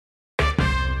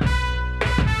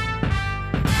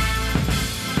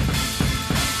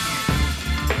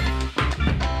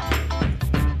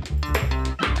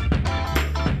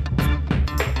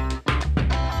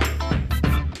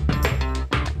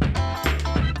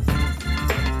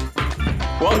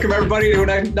Welcome, everybody, to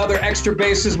another Extra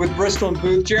Bases with Bristol and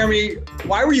Booth. Jeremy,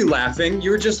 why were you laughing? You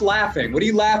were just laughing. What are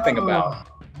you laughing about?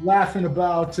 Laughing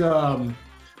about...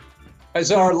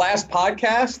 Is our last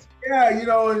podcast? Yeah,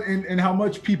 and how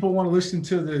much people want to listen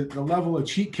to the level of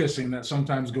cheek kissing that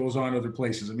sometimes goes on other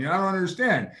places. I mean, I don't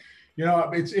understand.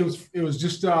 It was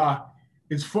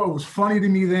funny to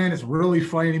me then. It's really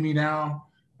funny to me now.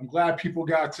 I'm glad people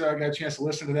got a chance to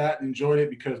listen to that and enjoyed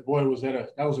it because, boy,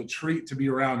 that was a treat to be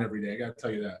around every day. I got to tell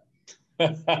you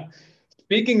that.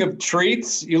 Speaking of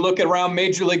treats, you look around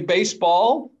Major League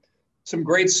Baseball, some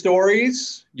great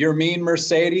stories. Yermin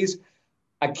Mercedes,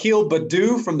 Akil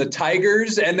Baddoo from the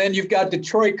Tigers, and then you've got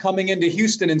Detroit coming into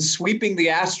Houston and sweeping the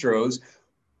Astros.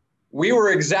 We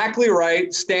were exactly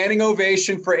right. Standing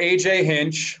ovation for A.J.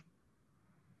 Hinch.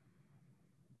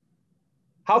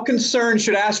 How concerned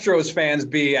should Astros fans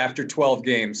be after 12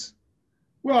 games?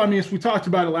 Well, I mean, as we talked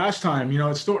about it last time,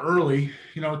 it's still early.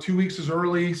 2 weeks is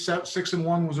early.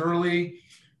 6-1 was early.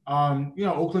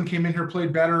 Oakland came in here,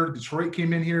 played better. Detroit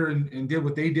came in here and did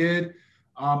what they did.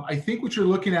 I think what you're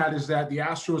looking at is that the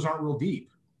Astros aren't real deep,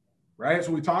 right? That's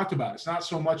what we talked about. It's not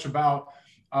so much about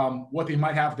what they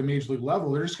might have at the major league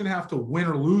level. They're just going to have to win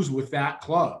or lose with that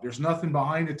club. There's nothing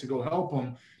behind it to go help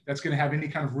them that's going to have any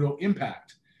kind of real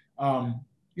impact.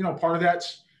 Part of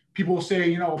that's, people will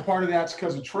say, part of that's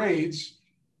because of trades.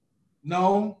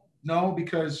 No,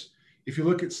 because if you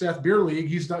look at Seth Beerleague,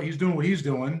 he's doing what he's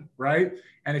doing, right?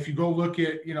 And if you go look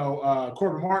at,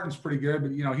 Corbin Martin's pretty good,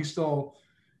 but, he's still,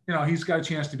 he's got a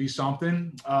chance to be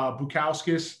something.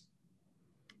 Bukauskas,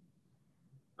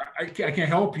 I can't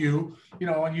help you,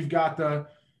 and you've got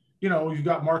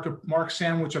Mark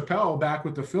Sandwich Appel back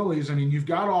with the Phillies. I mean, you've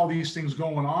got all these things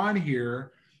going on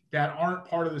here that aren't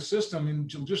part of the system. And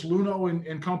just Luno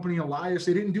and company, Elias,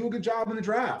 they didn't do a good job in the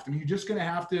draft. I mean, you're just going to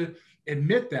have to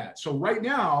admit that. So right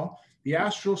now, the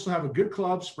Astros still have a good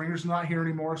club. Springer's not here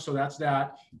anymore, so that's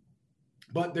that.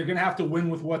 But they're going to have to win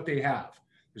with what they have.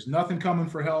 There's nothing coming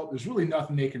for help. There's really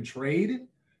nothing they can trade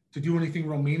to do anything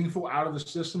real meaningful out of the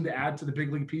system to add to the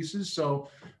big league pieces. So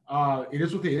it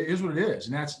is what it is.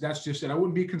 And that's just it. I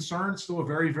wouldn't be concerned. It's still a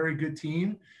very, very good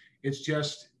team. It's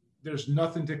just there's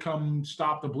nothing to come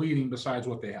stop the bleeding besides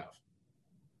what they have.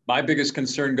 My biggest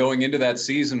concern going into that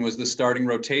season was the starting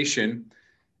rotation.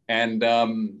 And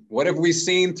what have we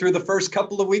seen through the first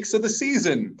couple of weeks of the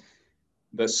season?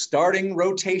 The starting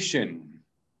rotation.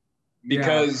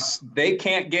 Because they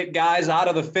can't get guys out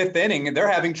of the fifth inning, and they're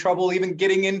having trouble even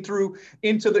getting into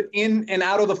and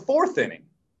out of the fourth inning.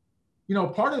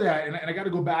 Part of that, and I got to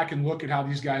go back and look at how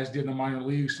these guys did in the minor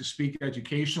leagues to speak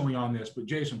educationally on this. But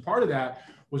Jason, part of that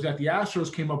was that the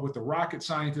Astros came up with the rocket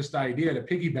scientist idea to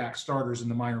piggyback starters in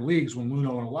the minor leagues when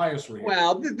Luno and Elias were here.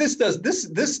 Well, this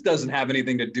doesn't have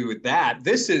anything to do with that.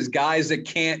 This is guys that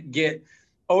can't get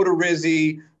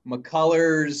Odorizzi,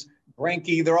 McCullers,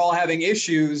 Greinke. They're all having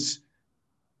issues.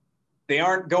 They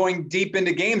aren't going deep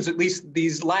into games, at least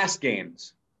these last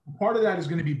games. Part of that is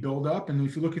going to be build up. And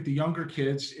if you look at the younger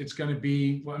kids, it's going to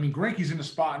be, Greinke's in a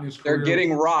spot in his career. They're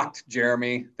getting rocked,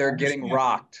 Jeremy. They're getting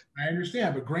rocked. I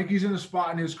understand, but Greinke's in a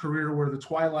spot in his career where the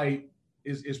twilight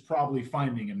is probably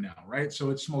finding him now, right? So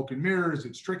it's smoke and mirrors.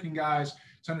 It's tricking guys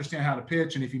to understand how to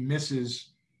pitch. And if he misses,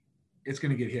 it's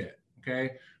going to get hit,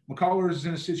 okay? McCullers is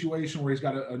in a situation where he's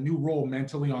got a new role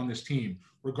mentally on this team.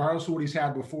 Regardless of what he's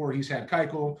had before, he's had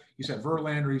Keuchel, he's had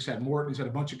Verlander, he's had Morton, he's had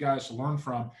a bunch of guys to learn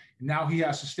from. And now he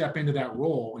has to step into that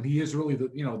role, and he is really the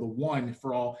one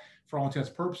for all intents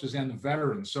and purposes and the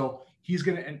veteran. So he's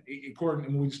going to, and according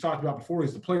to what we just talked about before,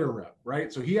 he's the player rep,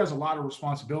 right? So he has a lot of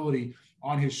responsibility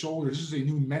on his shoulders. This is a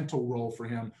new mental role for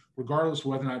him, regardless of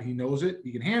whether or not he knows it.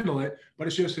 He can handle it, but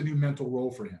it's just a new mental role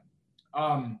for him.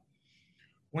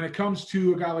 When it comes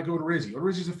to a guy like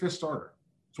Odorizzi's a fifth starter.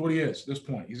 That's what he is at this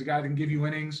point. He's a guy that can give you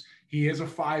innings. He is a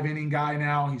 5-inning guy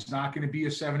now. He's not going to be a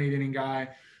 7-8 inning guy.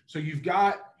 So you've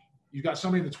got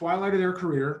somebody in the twilight of their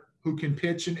career who can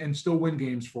pitch and still win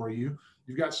games for you.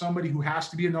 You've got somebody who has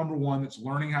to be a number one that's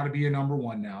learning how to be a number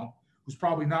one now, who's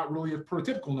probably not really a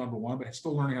prototypical number one, but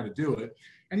still learning how to do it.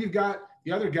 And you've got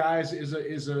the other guys is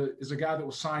a guy that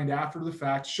was signed after the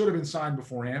fact, should have been signed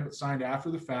beforehand, but signed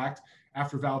after the fact,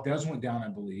 after Valdez went down, I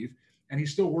believe. And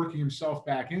he's still working himself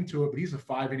back into it, but he's a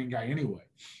 5-inning guy anyway.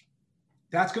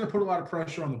 That's going to put a lot of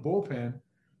pressure on the bullpen.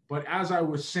 But as I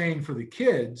was saying for the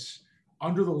kids,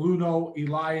 under the Luno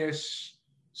Elias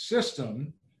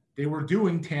system, they were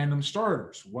doing tandem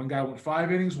starters. One guy went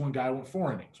 5 innings, one guy went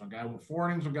 4 innings. One guy went 4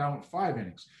 innings, one guy went 5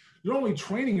 innings. You're only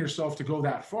training yourself to go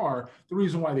that far. The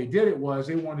reason why they did it was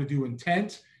they wanted to do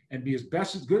intent and be as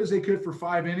good as they could for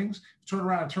 5 innings, turn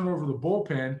around and turn over the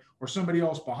bullpen or somebody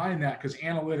else behind that because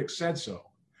analytics said so.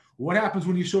 What happens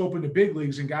when you show up in the big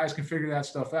leagues and guys can figure that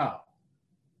stuff out?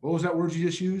 What was that word you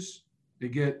just used? They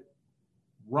get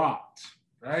rocked,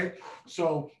 right?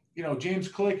 So, James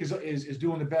Click is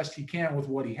doing the best he can with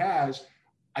what he has.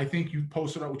 I think you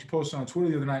posted what you posted on Twitter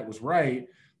the other night was right.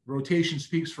 Rotation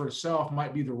speaks for itself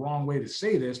might be the wrong way to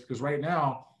say this, because right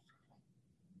now,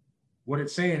 what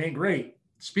it's saying ain't great.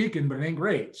 Speaking, but it ain't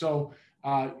great. So,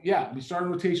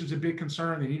 starting rotation is a big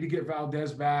concern. They need to get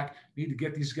Valdez back, need to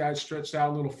get these guys stretched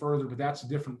out a little further, but that's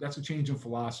a change in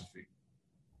philosophy.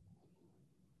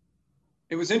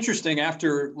 It was interesting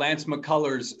after Lance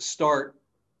McCullers' start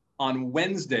on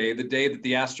Wednesday, the day that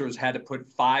the Astros had to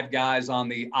put 5 guys on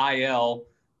the IL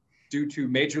due to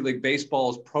Major League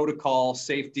Baseball's protocol,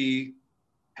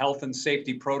 health and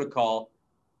safety protocol.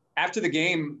 After the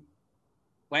game,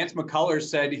 Lance McCullers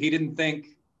said he didn't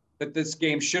think that this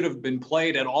game should have been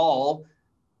played at all,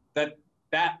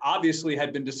 that obviously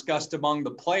had been discussed among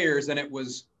the players and it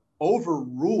was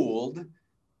overruled.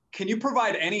 Can you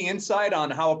provide any insight on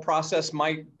how a process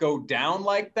might go down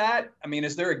like that? I mean,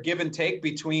 is there a give and take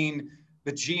between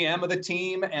the GM of the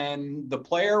team and the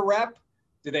player rep?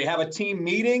 Do they have a team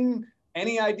meeting?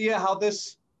 Any idea how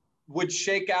this would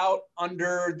shake out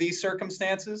under these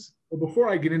circumstances? Well, before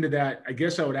I get into that, I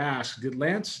guess I would ask, do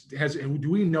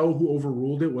we know who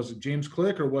overruled it? Was it James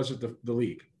Click or was it the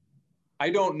league? I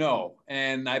don't know.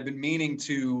 And I've been meaning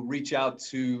to reach out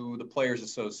to the Players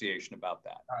Association about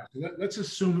that. All right, so let's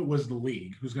assume it was the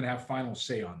league who's going to have final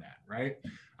say on that, right?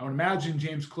 I would imagine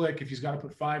James Click, if he's got to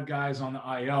put 5 guys on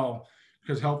the IL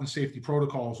because health and safety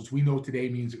protocols, which we know today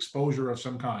means exposure of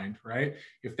some kind, right?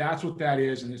 If that's what that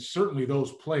is, and it's certainly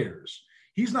those players,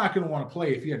 he's not going to want to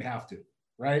play if he didn't have to,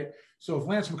 right? So if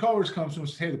Lance McCullers comes to him and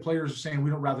says, hey, the players are saying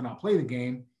we'd rather not play the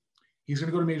game, he's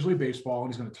going to go to Major League Baseball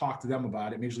and he's going to talk to them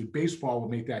about it. Major League Baseball will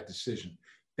make that decision.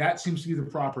 That seems to be the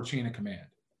proper chain of command.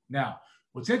 Now,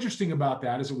 what's interesting about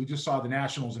that is that we just saw the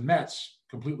Nationals and Mets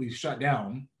completely shut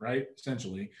down, right,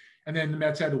 essentially. And then the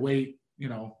Mets had to wait,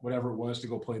 whatever it was to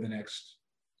go play the next,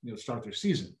 start their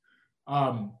season.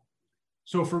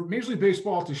 So for Major League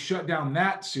Baseball to shut down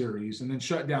that series and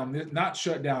then not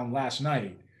shut down last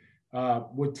night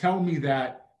would tell me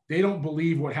that they don't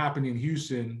believe what happened in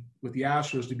Houston with the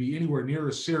Astros to be anywhere near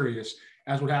as serious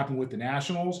as what happened with the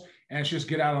Nationals, and it's just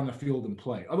get out on the field and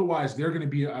play. Otherwise, they're going to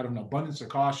be out of an abundance of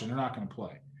caution. They're not going to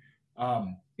play.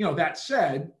 That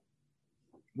said,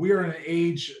 we are in an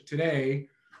age today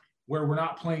where we're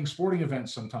not playing sporting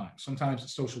events sometimes. Sometimes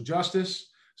it's social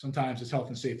justice. Sometimes it's health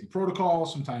and safety protocol.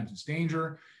 Sometimes it's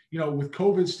danger. With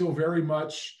COVID still very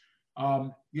much,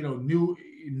 with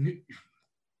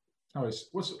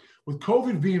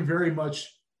COVID being very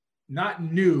much not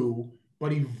new,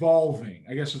 but evolving,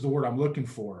 I guess is the word I'm looking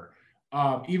for.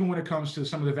 Even when it comes to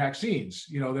some of the vaccines,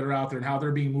 that are out there and how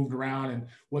they're being moved around and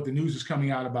what the news is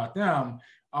coming out about them.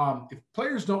 If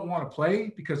players don't want to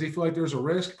play because they feel like there's a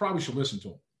risk, probably should listen to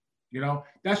them.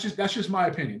 That's just my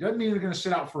opinion. Doesn't mean they're going to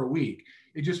sit out for a week.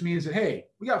 It just means that, hey,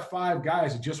 we got 5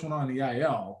 guys that just went on the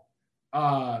IL.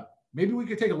 Maybe we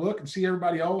could take a look and see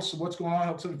everybody else, what's going on,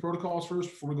 help set the protocols first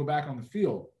before we go back on the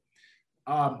field.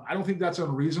 I don't think that's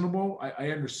unreasonable. I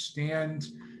understand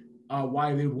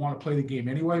why they would want to play the game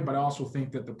anyway, but I also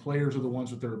think that the players are the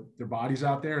ones with their bodies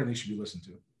out there and they should be listened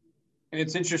to. And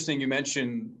it's interesting you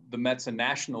mentioned the Mets and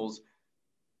Nationals.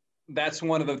 That's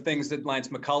one of the things that Lance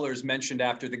McCullers mentioned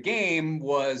after the game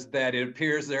was that it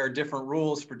appears there are different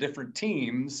rules for different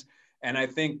teams. And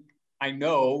I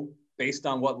know based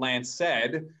on what Lance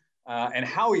said and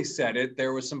how he said it,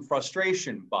 there was some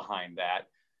frustration behind that.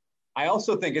 I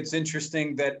also think it's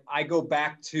interesting that I go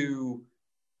back to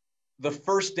the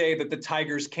first day that the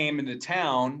Tigers came into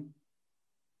town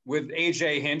with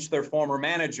A.J. Hinch, their former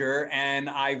manager, and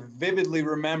I vividly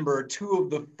remember 2 of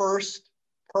the first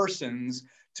persons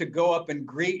to go up and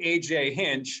greet A.J.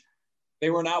 Hinch. They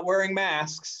were not wearing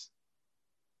masks.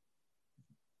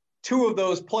 2 of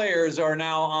those players are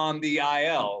now on the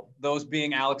IL, those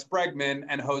being Alex Bregman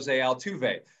and Jose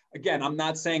Altuve. Again, I'm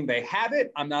not saying they have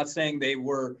it. I'm not saying they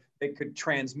could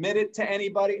transmit it to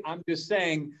anybody. I'm just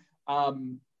saying,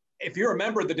 if you're a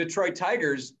member of the Detroit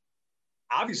Tigers,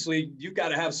 obviously you've got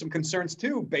to have some concerns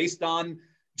too, based on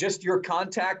just your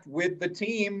contact with the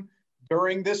team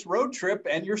during this road trip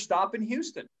and your stop in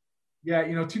Houston. Yeah,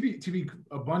 to be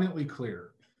abundantly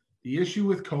clear, the issue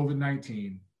with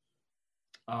COVID-19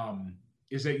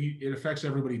 is that it affects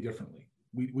everybody differently.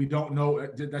 We don't know.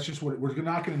 That's just what we're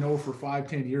not going to know for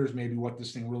 5-10 years, maybe what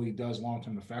this thing really does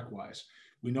long-term effect wise.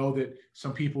 We know that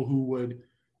some people who would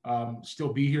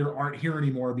still be here aren't here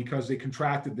anymore because they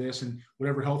contracted this and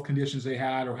whatever health conditions they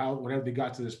had or whatever they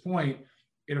got to this point,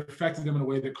 it affected them in a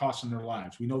way that cost them their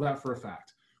lives. We know that for a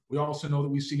fact. We also know that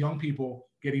we see young people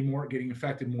getting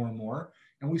infected more and more.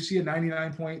 And we see a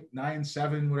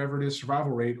 99.97, whatever it is,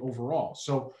 survival rate overall.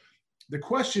 So the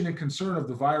question and concern of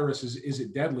the virus is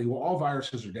it deadly? Well, all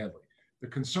viruses are deadly. The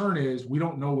concern is we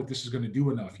don't know what this is going to do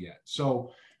enough yet.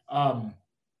 So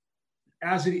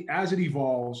as it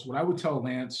evolves, what I would tell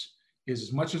Lance is,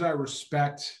 as much as I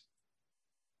respect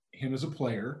him as a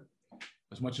player,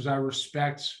 as much as I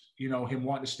respect, him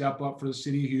wanting to step up for the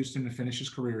city of Houston and finish his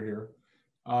career here,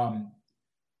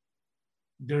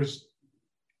 there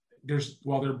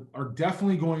are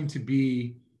definitely going to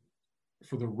be,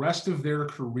 for the rest of their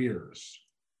careers,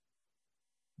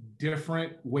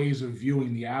 different ways of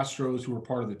viewing the Astros who were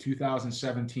part of the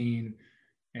 2017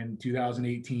 and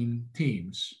 2018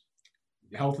 teams.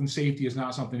 Health and safety is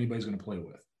not something anybody's going to play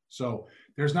with. So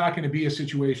there's not going to be a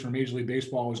situation where Major League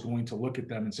Baseball is going to look at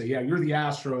them and say, yeah, you're the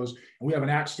Astros and we have an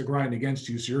axe to grind against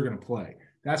you, so you're going to play.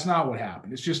 That's not what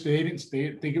happened. It's just they didn't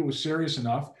think it was serious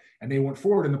enough, and they went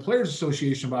forward. And the Players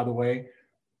Association, by the way,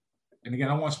 and again,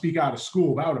 I don't want to speak out of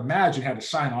school, but I would imagine had to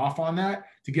sign off on that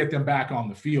to get them back on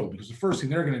the field, because the first thing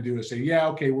they're going to do is say, yeah,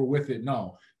 okay, we're with it.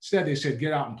 No. Instead, they said,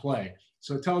 get out and play.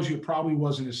 So it tells you it probably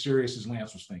wasn't as serious as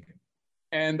Lance was thinking.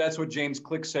 And that's what James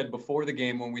Click said before the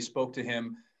game when we spoke to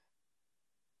him,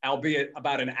 albeit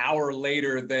about an hour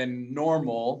later than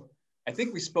normal. I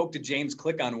think we spoke to James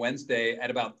Click on Wednesday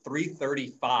at about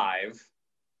 3:35.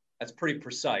 That's pretty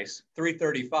precise,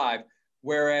 3:35.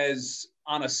 Whereas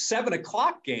on a 7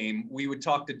 o'clock game, we would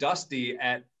talk to Dusty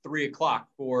at 3 o'clock.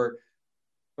 For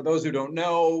those who don't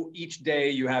know, each day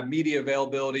you have media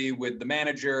availability with the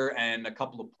manager and a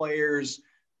couple of players.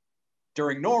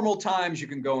 During normal times, you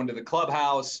can go into the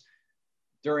clubhouse.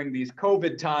 During these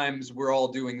COVID times, we're all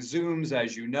doing Zooms,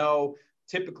 as you know.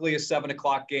 Typically a 7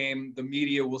 o'clock game, the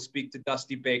media will speak to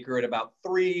Dusty Baker at about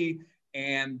 3,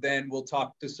 and then we'll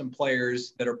talk to some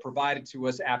players that are provided to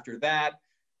us after that.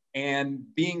 And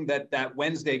being that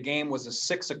Wednesday game was a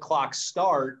 6 o'clock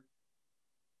start,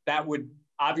 that would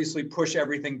obviously push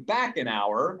everything back an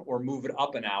hour or move it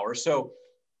up an hour. So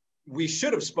we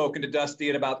should have spoken to Dusty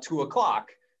at about 2 o'clock.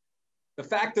 The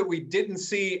fact that we didn't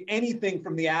see anything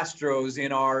from the Astros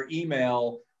in our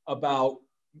email about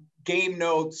game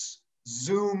notes,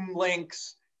 Zoom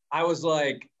links, I was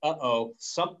like, uh-oh,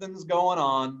 something's going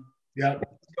on. Yeah,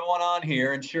 What's going on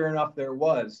here? And sure enough, there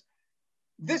was.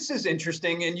 This is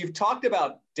interesting, and you've talked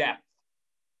about depth.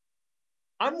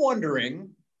 I'm wondering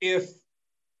if,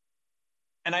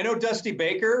 and I know Dusty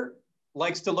Baker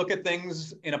likes to look at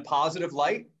things in a positive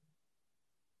light.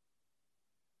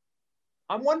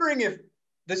 I'm wondering if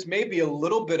this may be a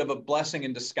little bit of a blessing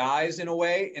in disguise in a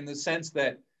way, in the sense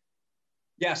that,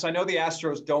 yes, I know the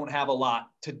Astros don't have a lot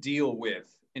to deal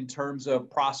with in terms of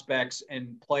prospects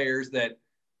and players that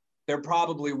they're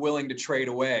probably willing to trade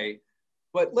away.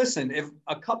 But listen, if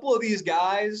a couple of these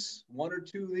guys, one or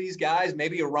two of these guys,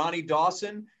 maybe a Ronnie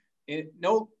Dawson,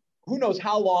 who knows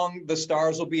how long the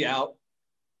Stars will be out,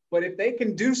 but if they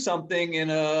can do something in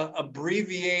a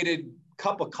abbreviated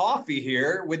cup of coffee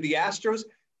here with the Astros,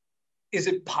 is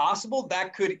it possible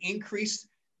that could increase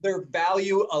their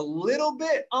value a little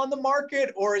bit on the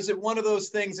market? Or is it one of those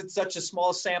things, it's such a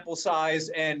small sample size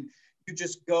and you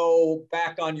just go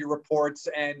back on your reports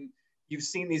and you've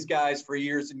seen these guys for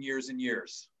years and years and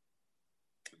years?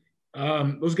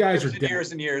 Those guys are depth.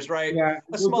 Years and years, right? Yeah,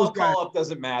 a small call-up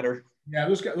doesn't matter. Yeah,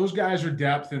 those guys are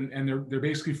depth, and they're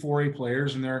basically 4A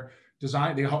players, and they're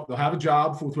designed. They'll have a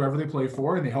job with whoever they play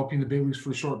for, and they help you in the big leagues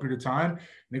for a short period of time. And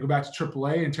they go back to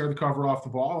AAA and tear the cover off the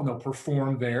ball, and they'll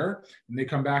perform there, and they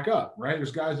come back up. Right?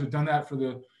 There's guys who've done that for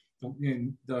the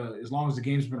as long as the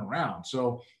game's been around.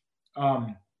 So,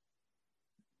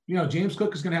 James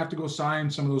Cook is going to have to go sign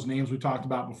some of those names we talked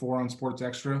about before on Sports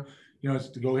Extra.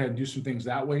 To go ahead and do some things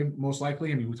that way, most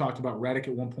likely. I mean, we talked about Reddick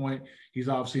at one point. He's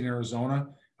obviously in Arizona.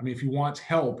 I mean, if he wants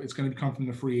help, it's going to come from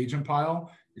the free agent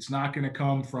pile. It's not going to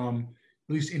come from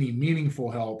at least any meaningful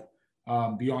help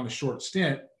beyond a short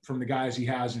stint from the guys he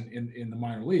has in the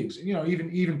minor leagues. And,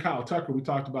 even Kyle Tucker, we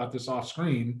talked about this off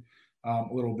screen a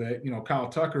little bit. Kyle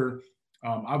Tucker,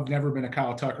 I've never been a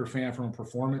Kyle Tucker fan from a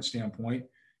performance standpoint.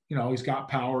 He's got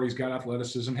power, he's got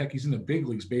athleticism. Heck, he's in the big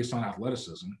leagues based on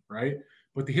athleticism, right?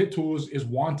 But the hit tool is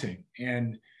wanting.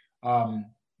 And,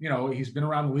 he's been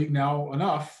around the league now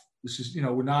enough. This is,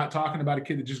 we're not talking about a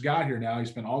kid that just got here now. He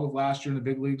spent all of last year in the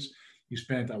big leagues. He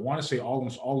spent, I want to say,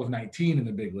 almost all of 19 in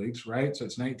the big leagues, right? So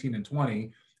it's 19 and 20.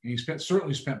 And he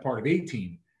certainly spent part of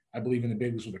 18, I believe, in the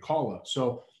big leagues with a call-up.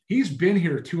 So he's been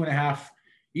here 2.5,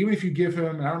 even if you give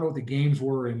him, I don't know what the games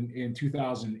were in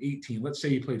 2018. Let's say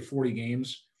he played 40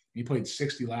 games. He played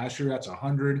 60 last year. That's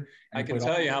 100. I can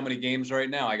tell you how many games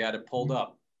right now. I got it pulled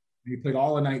up. He played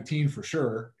all of 19 for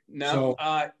sure. No,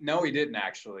 no, he didn't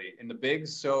actually in the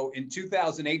bigs. So in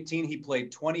 2018, he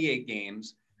played 28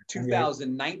 games.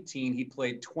 2019, he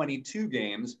played 22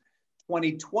 games.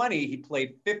 2020, he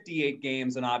played 58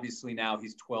 games, and obviously now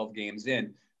he's 12 games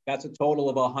in. That's a total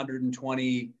of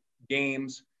 120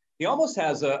 games. He almost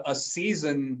has a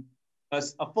season, a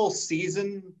full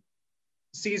season's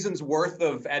worth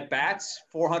of at-bats,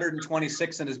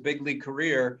 426 in his big league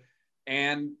career.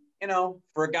 And, you know,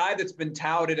 for a guy that's been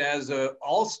touted as an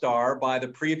all-star by the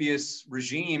previous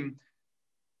regime,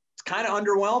 it's kind of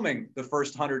underwhelming, the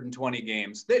first 120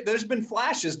 games. There's been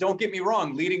flashes, don't get me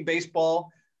wrong, leading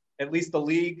baseball, at least the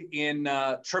league, in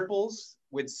triples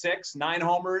with 9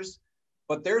 homers,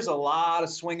 but there's a lot of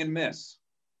swing and miss.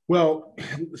 Well,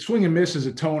 swing and miss is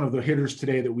a tone of the hitters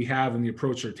today that we have and the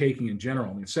approach they're taking in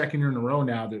general. I mean, second year in a row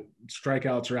now that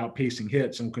strikeouts are outpacing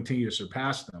hits and will continue to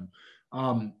surpass them.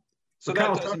 So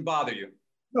that doesn't bother you?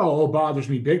 No, it bothers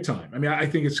me big time. I mean, I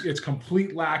think it's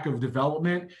complete lack of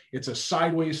development. It's a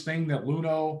sideways thing that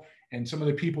Luhnow and some of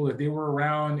the people that they were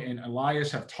around and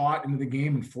Elias have taught into the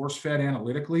game and force-fed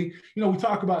analytically. You know, we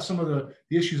talk about some of the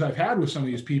issues I've had with some of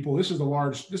these people. This is a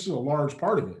large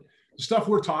part of it. The stuff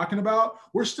we're talking about,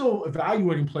 we're still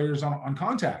evaluating players on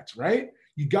contacts, right?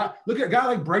 Look at a guy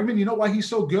like Bregman. You know why he's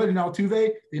so good in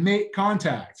Altuve? They make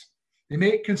contact. They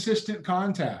make consistent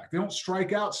contact. They don't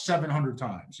strike out 700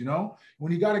 times, you know?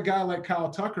 When you got a guy like Kyle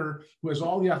Tucker who has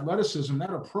all the athleticism,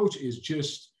 that approach is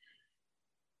just,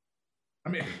 I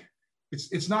mean,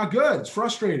 it's not good. It's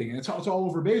frustrating. And it's all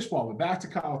over baseball. But back to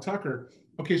Kyle Tucker.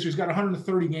 Okay, so he's got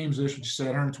 130 games this, which you said,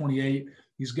 128.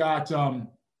 He's got,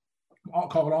 I'll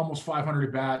call it almost 500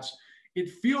 at bats. It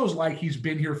feels like he's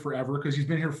been here forever because he's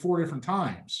been here 4 different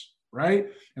times, right?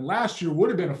 And last year would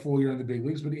have been a full year in the big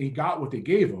leagues, but he got what they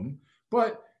gave him.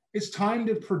 But it's time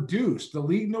to produce. The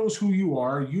league knows who you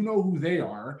are. You know who they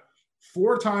are.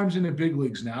 4 times in the big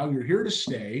leagues now. You're here to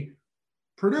stay.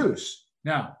 Produce.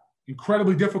 Now,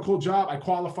 incredibly difficult job. I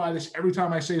qualify this every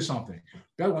time I say something.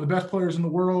 One of the best players in the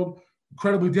world.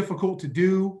 Incredibly difficult to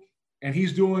do. And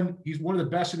he's one of the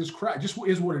best at his craft. Just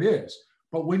is what it is.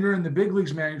 But when you're in the big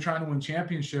leagues, man, you're trying to win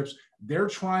championships. They're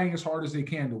trying as hard as they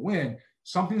can to win.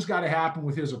 Something's got to happen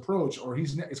with his approach, or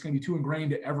it's going to be too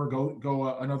ingrained to ever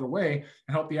go another way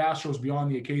and help the Astros beyond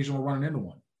the occasional running into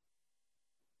one.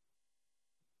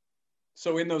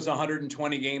 So in those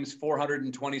 120 games,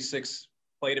 426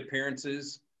 plate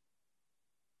appearances,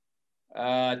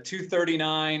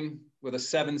 239 with a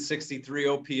 763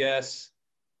 OPS,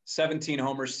 17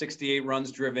 homers, 68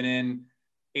 runs driven in,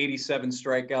 87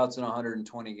 strikeouts in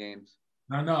 120 games.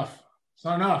 Not enough. It's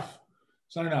not enough.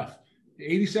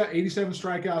 87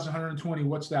 strikeouts, 120.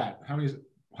 What's that? How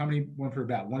many one per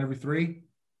bat? One every 3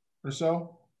 or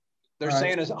so? They're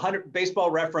saying is 100 Baseball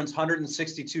Reference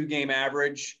 162 game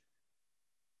average,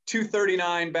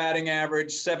 239 batting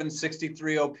average,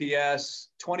 763 OPS,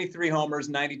 23 homers,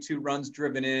 92 runs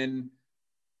driven in.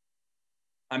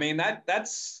 I mean,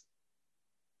 that's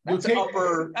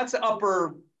upper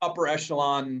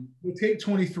echelon. We'll take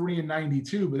 23 and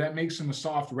 92, but that makes him a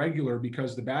soft regular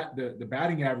because the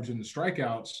batting average and the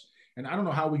strikeouts, and I don't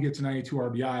know how we get to 92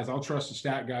 RBIs. I'll trust the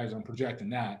stat guys on projecting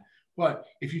that. But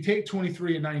if you take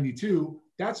 23 and 92,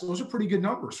 those are pretty good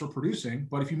numbers for producing.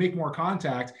 But if you make more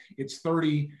contact, it's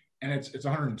 30 and it's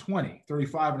 120,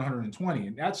 35 and 120.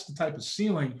 And that's the type of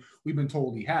ceiling we've been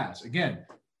told he has. Again,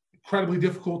 incredibly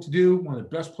difficult to do. One of the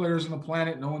best players on the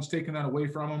planet. No one's taking that away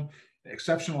from him. An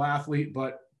exceptional athlete,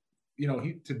 but you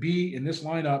know, to be in this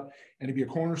lineup and to be a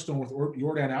cornerstone with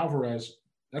Yordan Alvarez,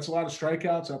 that's a lot of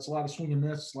strikeouts. That's a lot of swing and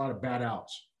miss. A lot of bad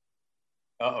outs.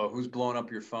 Uh-oh, who's blowing up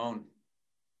your phone?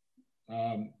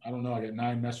 I don't know. I got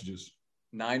 9 messages.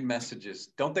 9 messages.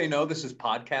 Don't they know this is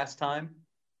podcast time?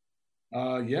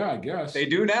 Yeah, I guess. They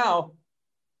do now.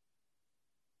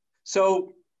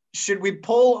 So should we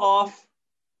pull out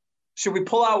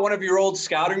one of your old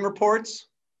scouting reports?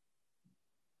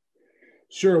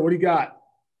 Sure. What do you got?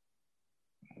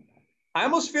 I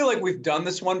almost feel like we've done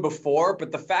this one before,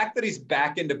 but the fact that he's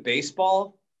back into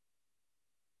baseball,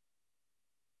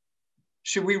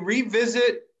 should we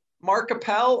revisit Mark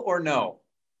Appel or no?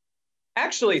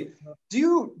 Actually,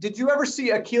 did you ever see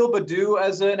Akil Baddoo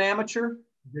as an amateur?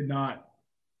 Did not.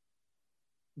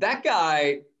 That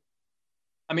guy,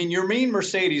 I mean, Yermin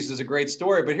Mercedes is a great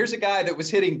story, but here's a guy that was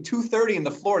hitting 230 in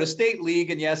the Florida State League.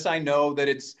 And yes, I know that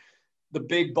it's the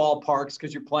big ballparks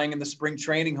because you're playing in the spring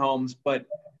training homes, but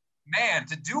man,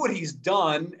 to do what he's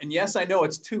done, and yes, I know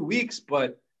it's 2 weeks,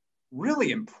 but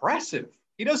really impressive.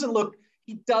 He doesn't look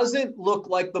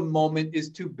like the moment is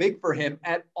too big for him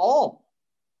at all.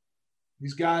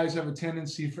 These guys have a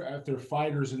tendency if they're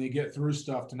fighters and they get through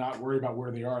stuff to not worry about where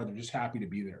they are. They're just happy to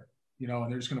be there, you know,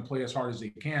 and they're just going to play as hard as they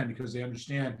can because they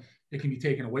understand it can be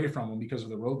taken away from them because of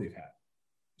the road they've had.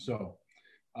 So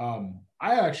I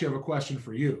actually have a question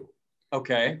for you.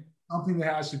 Okay. Something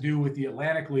that has to do with the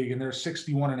Atlantic League and their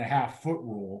 61.5-foot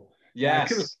rule.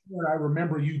 Yes. I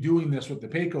remember you doing this with the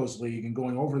Pecos League and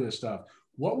going over this stuff.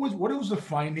 What was the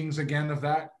findings again of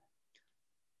that?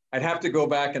 I'd have to go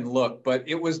back and look, but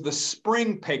it was the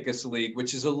Spring Pecos League,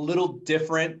 which is a little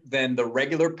different than the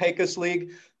regular Pecos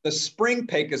League. The Spring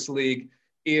Pecos League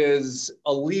is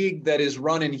a league that is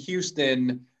run in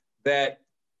Houston that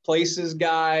places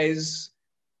guys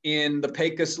in the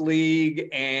Pecos League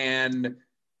and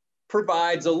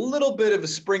provides a little bit of a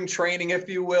spring training, if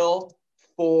you will,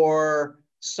 for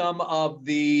some of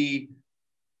the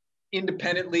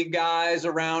independent league guys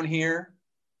around here.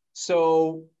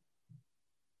 So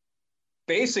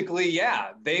basically,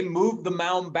 yeah, they moved the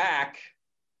mound back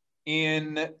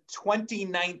in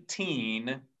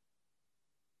 2019,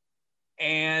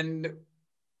 and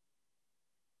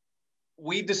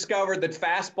we discovered that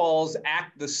fastballs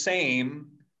act the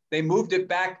same. They moved it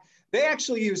back. They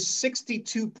actually use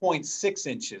 62.6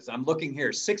 inches. I'm looking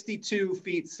here, 62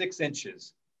 feet, 6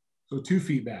 inches. So 2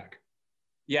 feet back.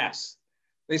 Yes.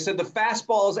 They said the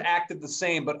fastballs acted the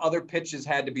same, but other pitches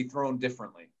had to be thrown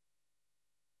differently.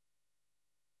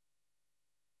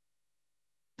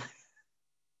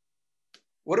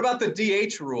 What about the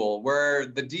DH rule, where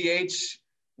the DH,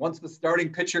 once the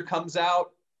starting pitcher comes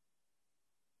out,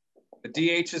 the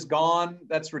DH is gone?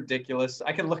 That's ridiculous.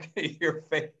 I can look at your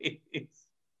face.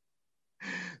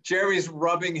 Jeremy's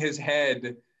rubbing his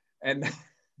head. And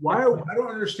why? I don't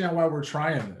understand why we're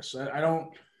trying this. I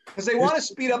don't. Because they want to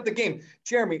speed up the game.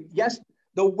 Jeremy, yes,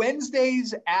 the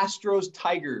Wednesday's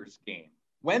Astros-Tigers game.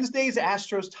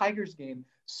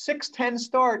 6:10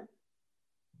 start,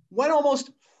 went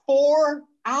almost 4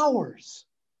 hours.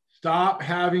 Stop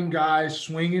having guys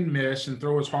swing and miss and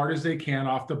throw as hard as they can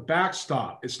off the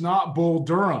backstop. It's not Bull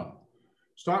Durham.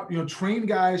 Stop, train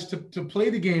guys to play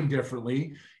the game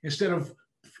differently instead of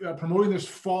promoting this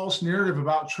false narrative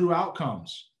about true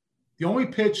outcomes. The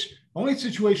only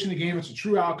situation in the game that's a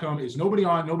true outcome is nobody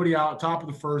on, nobody out, top of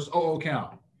the first, 0-0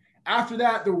 count. After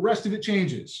that, the rest of it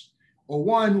changes.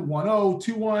 0-1, 1-0,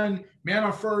 2-1, man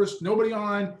on first, nobody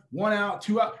on, 1 out,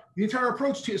 2 out. The entire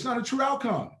approach to it's not a true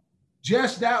outcome.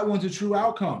 Just that one's a true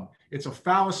outcome. It's a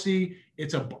fallacy.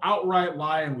 It's an outright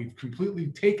lie, and we've completely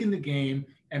taken the game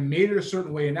and made it a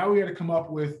certain way. And now we got to come up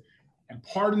with, and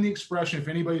pardon the expression if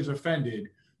anybody's offended,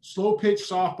 slow pitch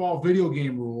softball video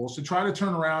game rules to try to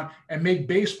turn around and make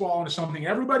baseball into something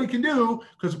everybody can do,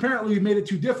 because apparently we've made it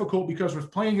too difficult because we're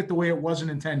playing it the way it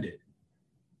wasn't intended.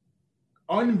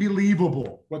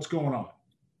 Unbelievable what's going on.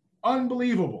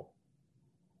 Unbelievable.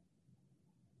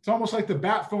 It's almost like the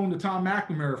bat phone to Tom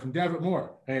McNamara from Devitt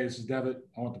Moore. Hey, this is Devitt.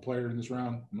 I want the player in this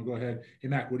round. I'm going to go ahead. Hey,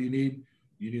 Mac, what do you need?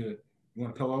 You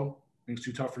want a pillow? Think it's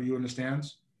too tough for you in the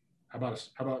stands? How about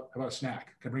a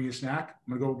snack? Can I bring you a snack?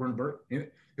 I'm going to go burn a bird.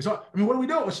 What do we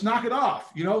do? Let's knock it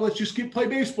off. Let's just play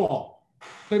baseball.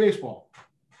 Play baseball.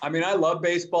 I mean, I love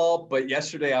baseball, but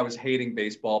yesterday I was hating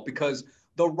baseball because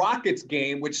the Rockets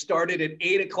game, which started at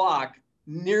 8 o'clock,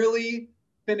 nearly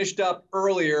finished up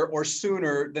earlier or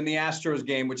sooner than the Astros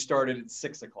game, which started at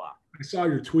 6 o'clock. I saw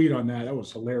your tweet on that. That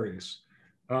was hilarious.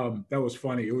 That was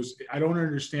funny. I don't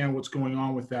understand what's going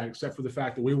on with that, except for the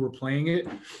fact the way we're playing it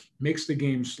makes the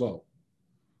game slow.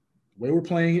 The way we're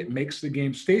playing it makes the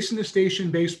game. Station to station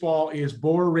baseball is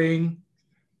boring.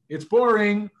 It's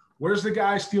boring. Where's the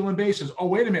guy stealing bases? Oh,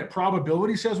 wait a minute.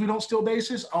 Probability says we don't steal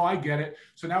bases? Oh, I get it.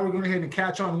 So now we're going ahead and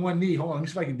catch on one knee. Hold on. Let me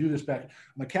see if I can do this back. I'm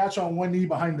going to catch on one knee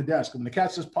behind the desk. I'm going to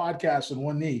catch this podcast on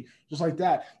one knee, just like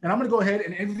that. And I'm going to go ahead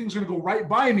and everything's going to go right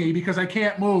by me because I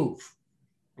can't move.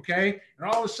 Okay? And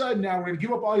all of a sudden now we're going to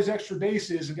give up all these extra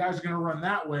bases and guys are going to run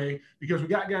that way because we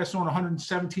got guys throwing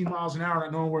 117 miles an hour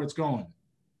not knowing where it's going.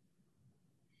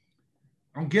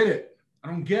 I don't get it. I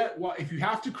don't get why, if you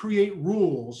have to create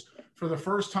rules for the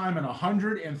first time in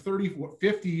 130,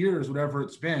 50 years, whatever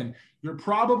it's been, you're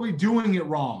probably doing it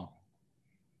wrong.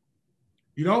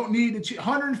 You don't need to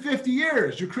 150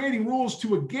 years. You're creating rules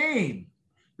to a game.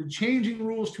 You're changing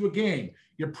rules to a game.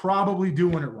 You're probably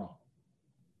doing it wrong.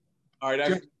 All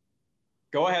right.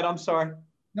 Go ahead. I'm sorry.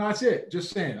 No, that's it. Just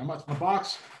saying. I'm at the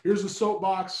box. Here's the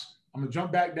soapbox. I'm going to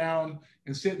jump back down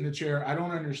and sit in the chair. I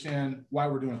don't understand why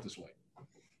we're doing it this way.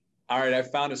 All right. I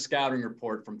found a scouting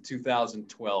report from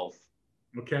 2012.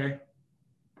 Okay.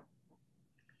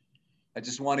 I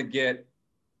just want to get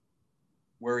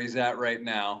where he's at right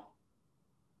now.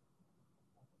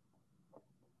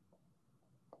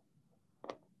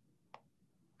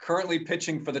 currently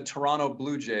pitching for the Toronto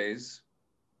Blue Jays.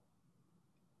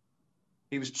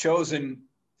 He was chosen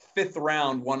 5th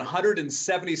round,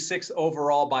 176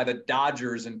 overall by the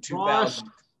Dodgers in 2000. Ross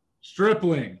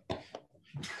Stripling.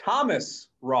 Thomas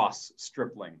Ross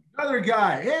Stripling. Another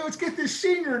guy. Hey, let's get this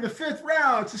senior in the 5th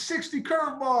round. It's a 60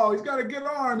 curveball. He's got a good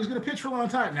arm. He's going to pitch for a long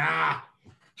time. Nah.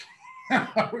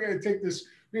 We're going to take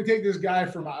this guy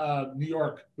from New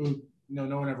York who no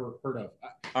one ever heard of.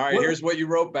 All right, here's what you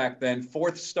wrote back then.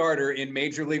 4th starter in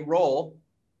major league role.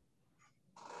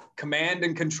 Command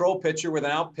and control pitcher with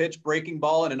an out pitch, breaking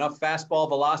ball, and enough fastball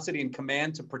velocity and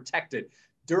command to protect it.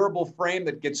 Durable frame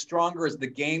that gets stronger as the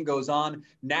game goes on.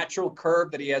 Natural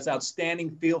curve that he has outstanding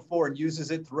feel for and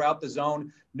uses it throughout the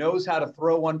zone. Knows how to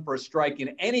throw one for a strike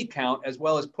in any count, as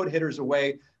well as put hitters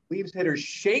away. Leaves hitters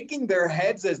shaking their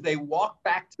heads as they walk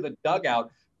back to the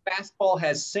dugout. Fastball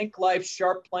has sink life,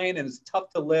 sharp plane, and is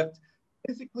tough to lift.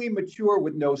 Physically mature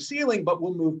with no ceiling, but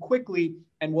will move quickly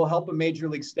and will help a major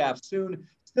league staff soon.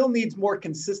 Still needs more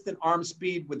consistent arm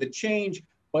speed with the change,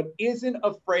 but isn't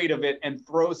afraid of it and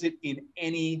throws it in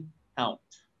any count.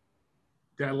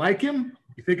 Did I like him?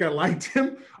 You think I liked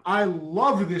him? I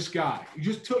love this guy.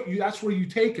 That's where you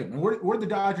take him. And where did the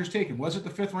Dodgers take him? Was it the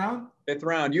 5th round? 5th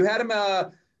round. You had him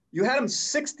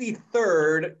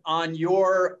 63rd on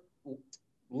your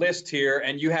list here,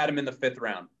 and you had him in the 5th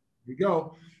round. Here we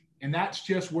go. And that's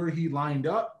just where he lined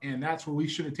up, and that's where we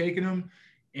should have taken him.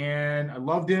 And I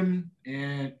loved him.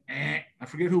 And I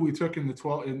forget who we took in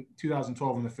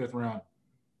 2012 in the 5th round.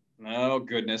 Oh,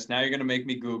 goodness. Now you're going to make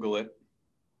me Google it.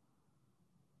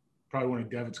 Probably one of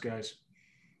Devitt's guys.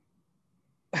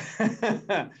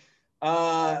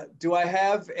 Do I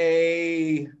have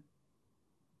a –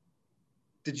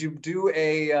 did you do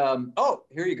a oh,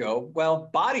 here you go. Well,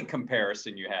 body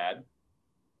comparison you had,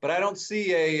 but I don't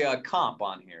see a comp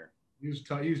on here. He was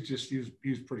pretty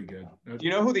good. Do you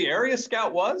know who the area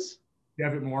scout was?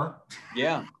 Devitt Moore.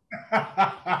 Yeah.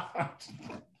 I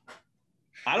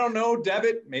don't know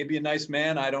Devitt. Maybe a nice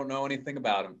man. I don't know anything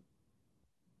about him.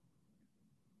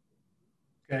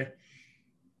 Okay.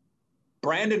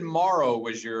 Brandon Morrow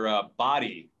was your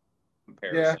body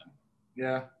comparison.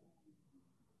 Yeah.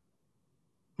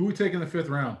 Who we taking in the 5th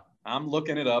round? I'm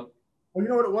looking it up. Well, you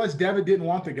know what it was? Devitt didn't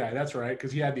want the guy. That's right,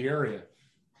 because he had the area.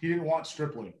 He didn't want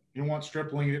Stripling. He didn't want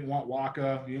Stripling. He didn't want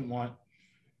Waka. He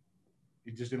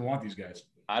just didn't want these guys.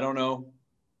 I don't know.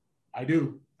 I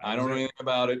do. I don't know anything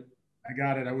about it. I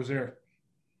got it. I was there.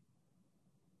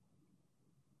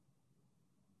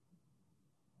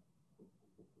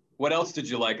 What else did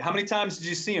you like? How many times did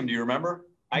you see him? Do you remember?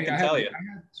 I can tell you.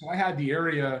 I had the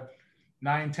area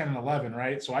 9, 10, and 11,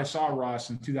 right? So I saw Ross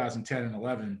in 2010 and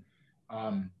 11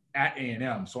 at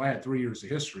A&M. So I had 3 years of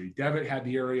history. Devitt had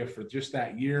the area for just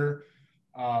that year.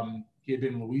 He had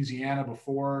been in Louisiana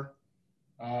before,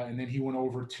 and then he went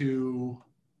over to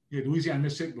Louisiana,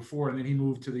 Mississippi before, and then he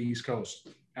moved to the East Coast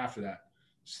after that.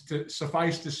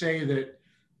 Suffice to say that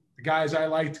the guys I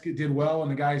liked did well,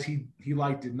 and the guys he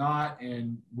liked did not,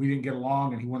 and we didn't get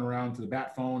along, and he went around to the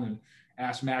bat phone and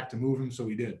asked Mac to move him, so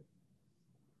he did.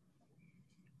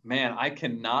 Man, I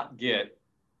cannot get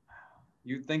 –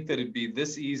 you'd think that it'd be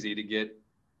this easy to get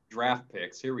draft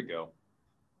picks. Here we go.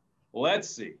 Let's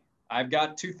see. I've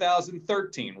got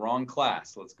 2013, wrong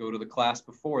class. Let's go to the class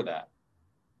before that.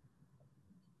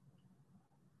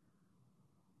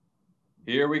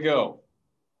 Here we go.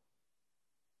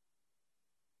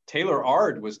 Taylor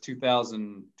Ard was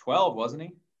 2012, wasn't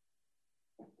he?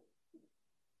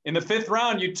 In the 5th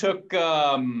round, you took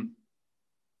well,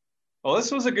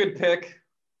 this was a good pick.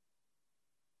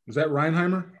 Was that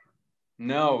Reinheimer?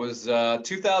 No, it was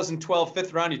 2012,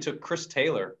 5th round. You took Chris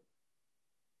Taylor.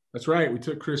 That's right. We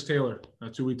took Chris Taylor.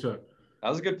 That's who we took. That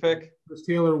was a good pick. Chris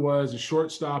Taylor was a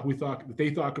shortstop. They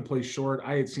thought could play short.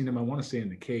 I had seen him, I want to say, in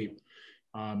the Cape.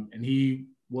 And he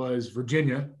was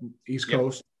Virginia, East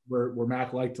Coast, where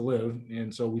Mac liked to live.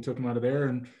 And so we took him out of there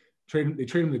and they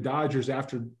traded him to the Dodgers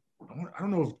after, I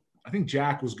don't know I think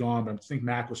Jack was gone, but I think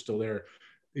Mac was still there.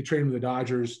 They traded him to the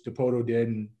Dodgers. DePoto did,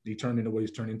 and he turned into what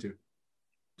he's turned into.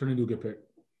 Turned into a good pick.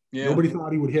 Yeah. Nobody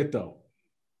thought he would hit, though.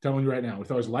 I'm telling you right now. We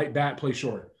thought he was light bat, play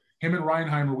short. Him and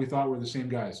Reinheimer, we thought were the same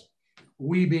guys.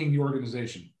 We being the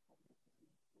organization.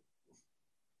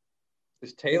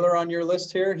 Is Taylor on your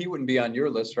list here? He wouldn't be on your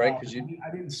list, right? Because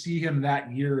I didn't see him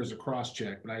that year as a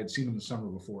cross-check, but I had seen him the summer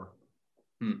before.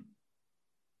 All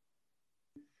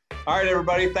right,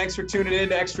 everybody. Thanks for tuning in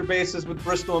to Extra Bases with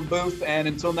Bristol and Booth. And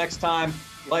until next time,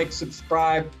 like,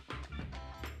 subscribe,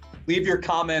 leave your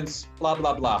comments, blah,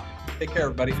 blah, blah. Take care,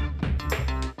 everybody.